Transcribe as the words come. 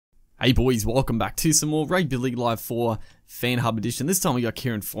Hey boys, welcome back to some more Rugby League Live 4 Fan Hub Edition. This time we got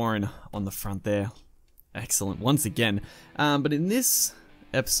Kieran Foran on the front there. Excellent, once again. But in this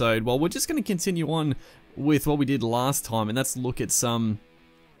episode, well, we're just going to continue on with what we did last time, and that's look at some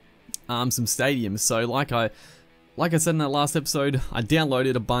stadiums. So like I said in that last episode, I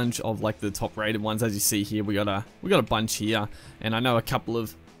downloaded a bunch of like the top rated ones. As you see here, we got a bunch here, and I know a couple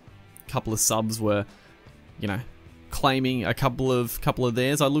of subs were, you know, claiming a couple of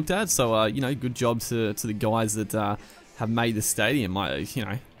theirs I looked at. So you know, good job to the guys that have made the stadium.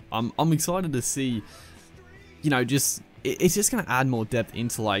 I'm excited to see, you know, it's just gonna add more depth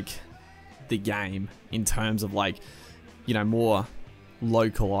into like the game in terms of like, you know, more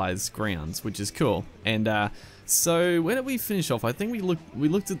localized grounds, which is cool. And so where did we finish off? I think we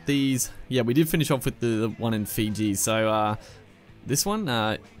looked at these. Yeah, we did finish off with the one in Fiji. So this one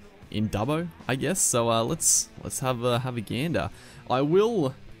in Dubbo, I guess. So let's have a gander. I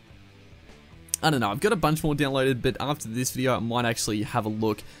don't know, I've got a bunch more downloaded, but after this video I might actually have a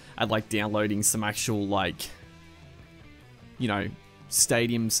look at like downloading some actual, like, you know,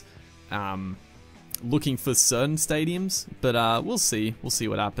 stadiums, looking for certain stadiums, but we'll see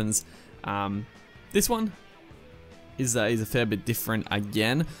what happens. This one is a fair bit different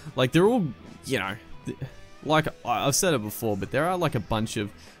again. Like, they're all, you know, like I've said it before, but there are like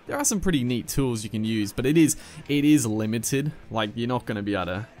there are some pretty neat tools you can use, but it is limited. Like, you're not going to be able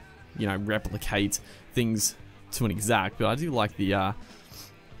to, you know, replicate things to an exact. But I do like the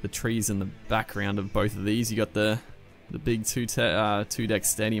trees in the background of both of these. You got the big two-deck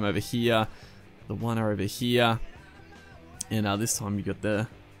stadium over here, the one over here, and this time you got the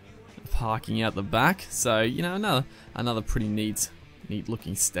parking out the back. So, you know, another pretty neat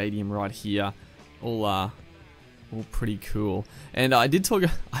looking stadium right here. All pretty cool. And I did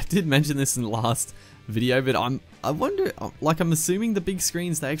mention this in the last video, but I wonder, like, I'm assuming the big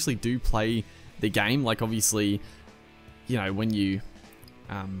screens, they actually do play the game. Like, obviously, you know, when you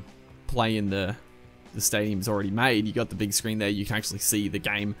play in the stadium's already made, you got the big screen there, you can actually see the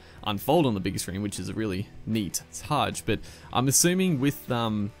game unfold on the big screen, which is a really neat touch. But I'm assuming with you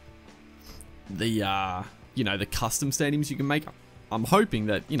know, the custom stadiums you can make, I'm hoping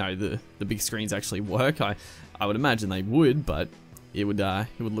that, you know, the big screens actually work. I would imagine they would, but it would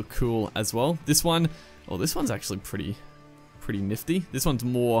look cool as well. This one, oh, this one's actually pretty nifty. This one's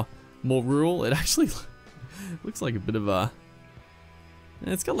more rural. It actually looks like a bit of a,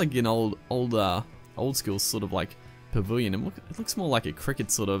 it's got like an old school sort of like pavilion, and it looks more like a cricket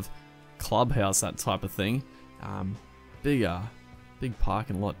sort of clubhouse, that type of thing. Big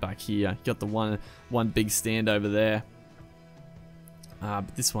parking lot back here. You got the one big stand over there.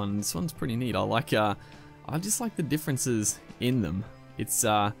 But this one's pretty neat. I just like the differences in them. It's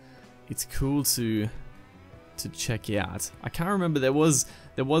cool to check out. I can't remember, there was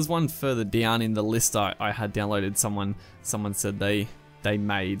one further down in the list I had downloaded. Someone said they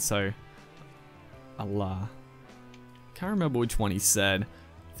made, so I'll can't remember which one he said.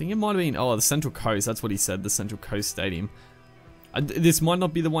 I think it might have been, oh, the Central Coast. That's what he said, the Central Coast Stadium. This might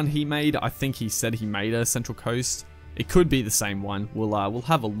not be the one he made. I think he said he made a Central Coast. It could be the same one. We'll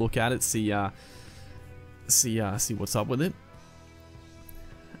have a look at it, see what's up with it,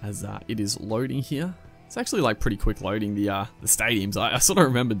 as it is loading here. It's actually like pretty quick loading the stadiums. I sort of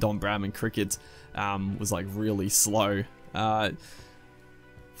remember Don Bradman cricket was like really slow.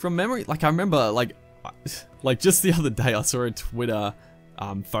 From memory, like I remember like just the other day I saw a Twitter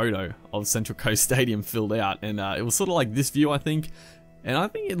photo of Central Coast Stadium filled out, and it was sort of like this view, I think, and I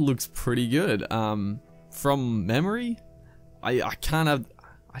think it looks pretty good. From memory, I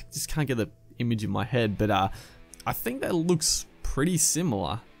just can't get the image in my head, but I think that looks pretty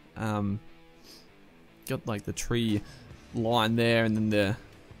similar. Got like the tree line there, and then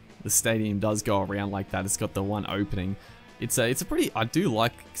the stadium does go around like that. It's got the one opening. It's a pretty, I do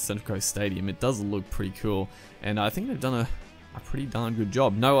like Central Coast Stadium. It does look pretty cool, and I think they've done a pretty darn good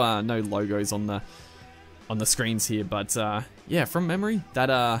job. No logos on the screens here, but yeah, from memory,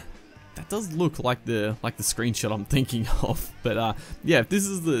 that does look like the screenshot I'm thinking of. But yeah, if this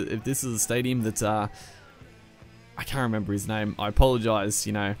is the stadium that I can't remember his name, I apologize.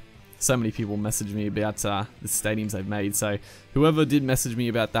 You know, so many people messaged me about the stadiums they've made. So whoever did message me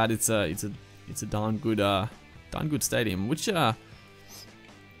about that, it's a darn good stadium. Which one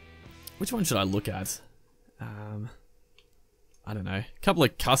should I look at? I don't know. A couple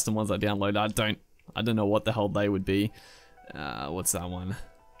of custom ones I downloaded. I don't know what the hell they would be. What's that one?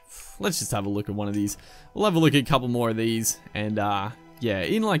 Let's just have a look at one of these. We'll have a look at a couple more of these, and yeah,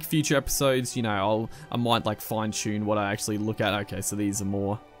 in like future episodes, you know, I might like fine tune what I actually look at. Okay, so these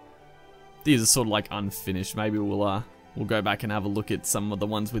are sort of like unfinished. Maybe we'll we'll go back and have a look at some of the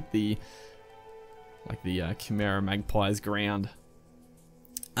ones with the like the Chimera Magpies ground.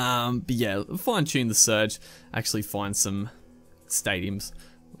 But yeah, fine tune the Surge, actually find some stadiums.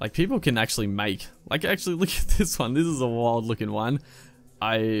 Like people can actually make, like actually look at this one, this is a wild looking one.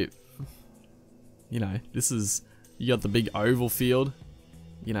 You know, this is, you got the big oval field,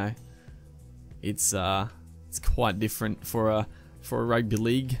 you know, it's quite different for a rugby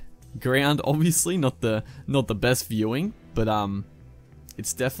league ground, obviously, not the best viewing, but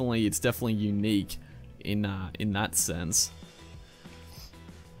it's definitely unique in that sense.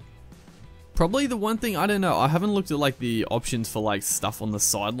 Probably the one thing, I don't know, I haven't looked at like the options for like stuff on the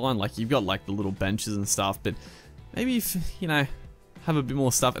sideline, like you've got like the little benches and stuff, but maybe if, you know, have a bit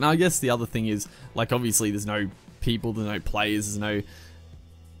more stuff. And I guess the other thing is, like obviously there's no people, there's no players, there's no,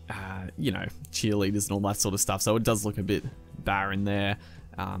 you know, cheerleaders and all that sort of stuff, so it does look a bit barren there.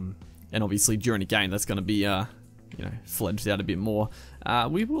 And obviously during a game that's going to be, you know, fledged out a bit more.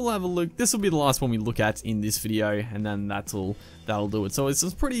 We will have a look. This will be the last one we look at in this video, and then that'll do it. So it's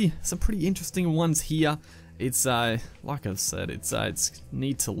some pretty interesting ones here. It's like I've said, it's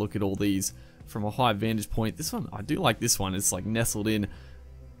neat to look at all these from a high vantage point. This one, I do like this one. It's like nestled in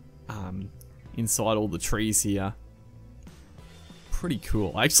inside all the trees here. Pretty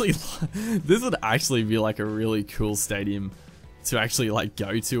cool. Actually, this would actually be like a really cool stadium to actually like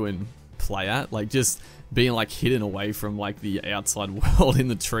go to and play at. Like just being like hidden away from like the outside world in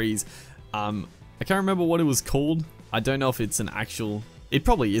the trees. I can't remember what it was called. I don't know if it's an actual, it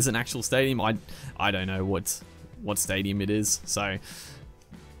probably is an actual stadium. I don't know what stadium it is, so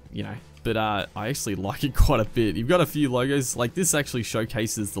you know, but I actually like it quite a bit. You've got a few logos, like this actually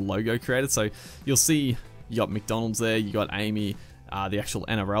showcases the logo created, so you'll see you got McDonald's there, you got Amy, the actual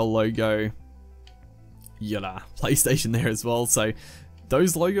NRL logo, you got PlayStation there as well. So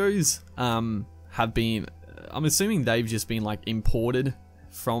those logos have been, I'm assuming they've just been like imported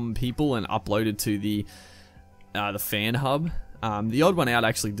from people and uploaded to the fan hub. The Odd One Out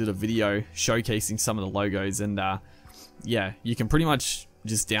actually did a video showcasing some of the logos, and yeah, you can pretty much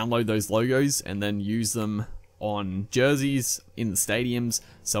just download those logos and then use them on jerseys in the stadiums.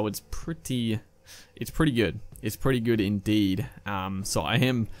 So it's pretty good. It's pretty good indeed. So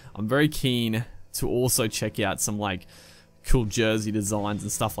I'm very keen to also check out some like cool jersey designs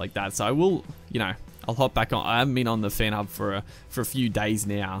and stuff like that. So I will, you know, I'll hop back on. I haven't been on the fan hub for a few days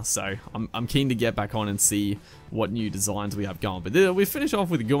now, so I'm keen to get back on and see what new designs we have going. But we finish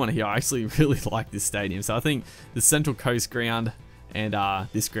off with a good one here. I actually really like this stadium. So I think the Central Coast ground and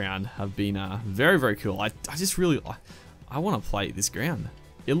this ground have been very, very cool. I just really, I want to play this ground.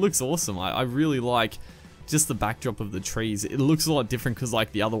 It looks awesome. I really like just the backdrop of the trees. It looks a lot different because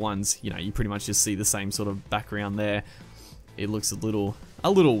like the other ones, you know, you pretty much just see the same sort of background there. It looks a little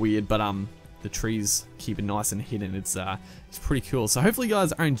weird, but the trees keep it nice and hidden. It's pretty cool. So hopefully you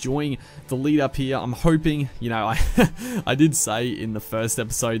guys are enjoying the lead up here. I'm hoping, you know, I did say in the first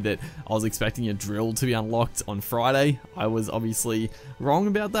episode that I was expecting a drill to be unlocked on Friday. I was obviously wrong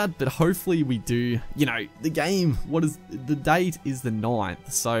about that, but hopefully we do. You know, the game, the date is the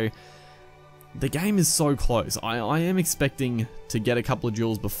 9th, so the game is so close. I am expecting to get a couple of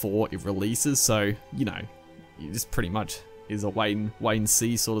drills before it releases, so, you know, it just pretty much is a wait and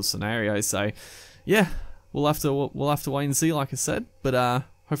see sort of scenario. So yeah, we'll have to wait and see, like I said. But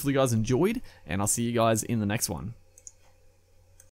hopefully you guys enjoyed, and I'll see you guys in the next one.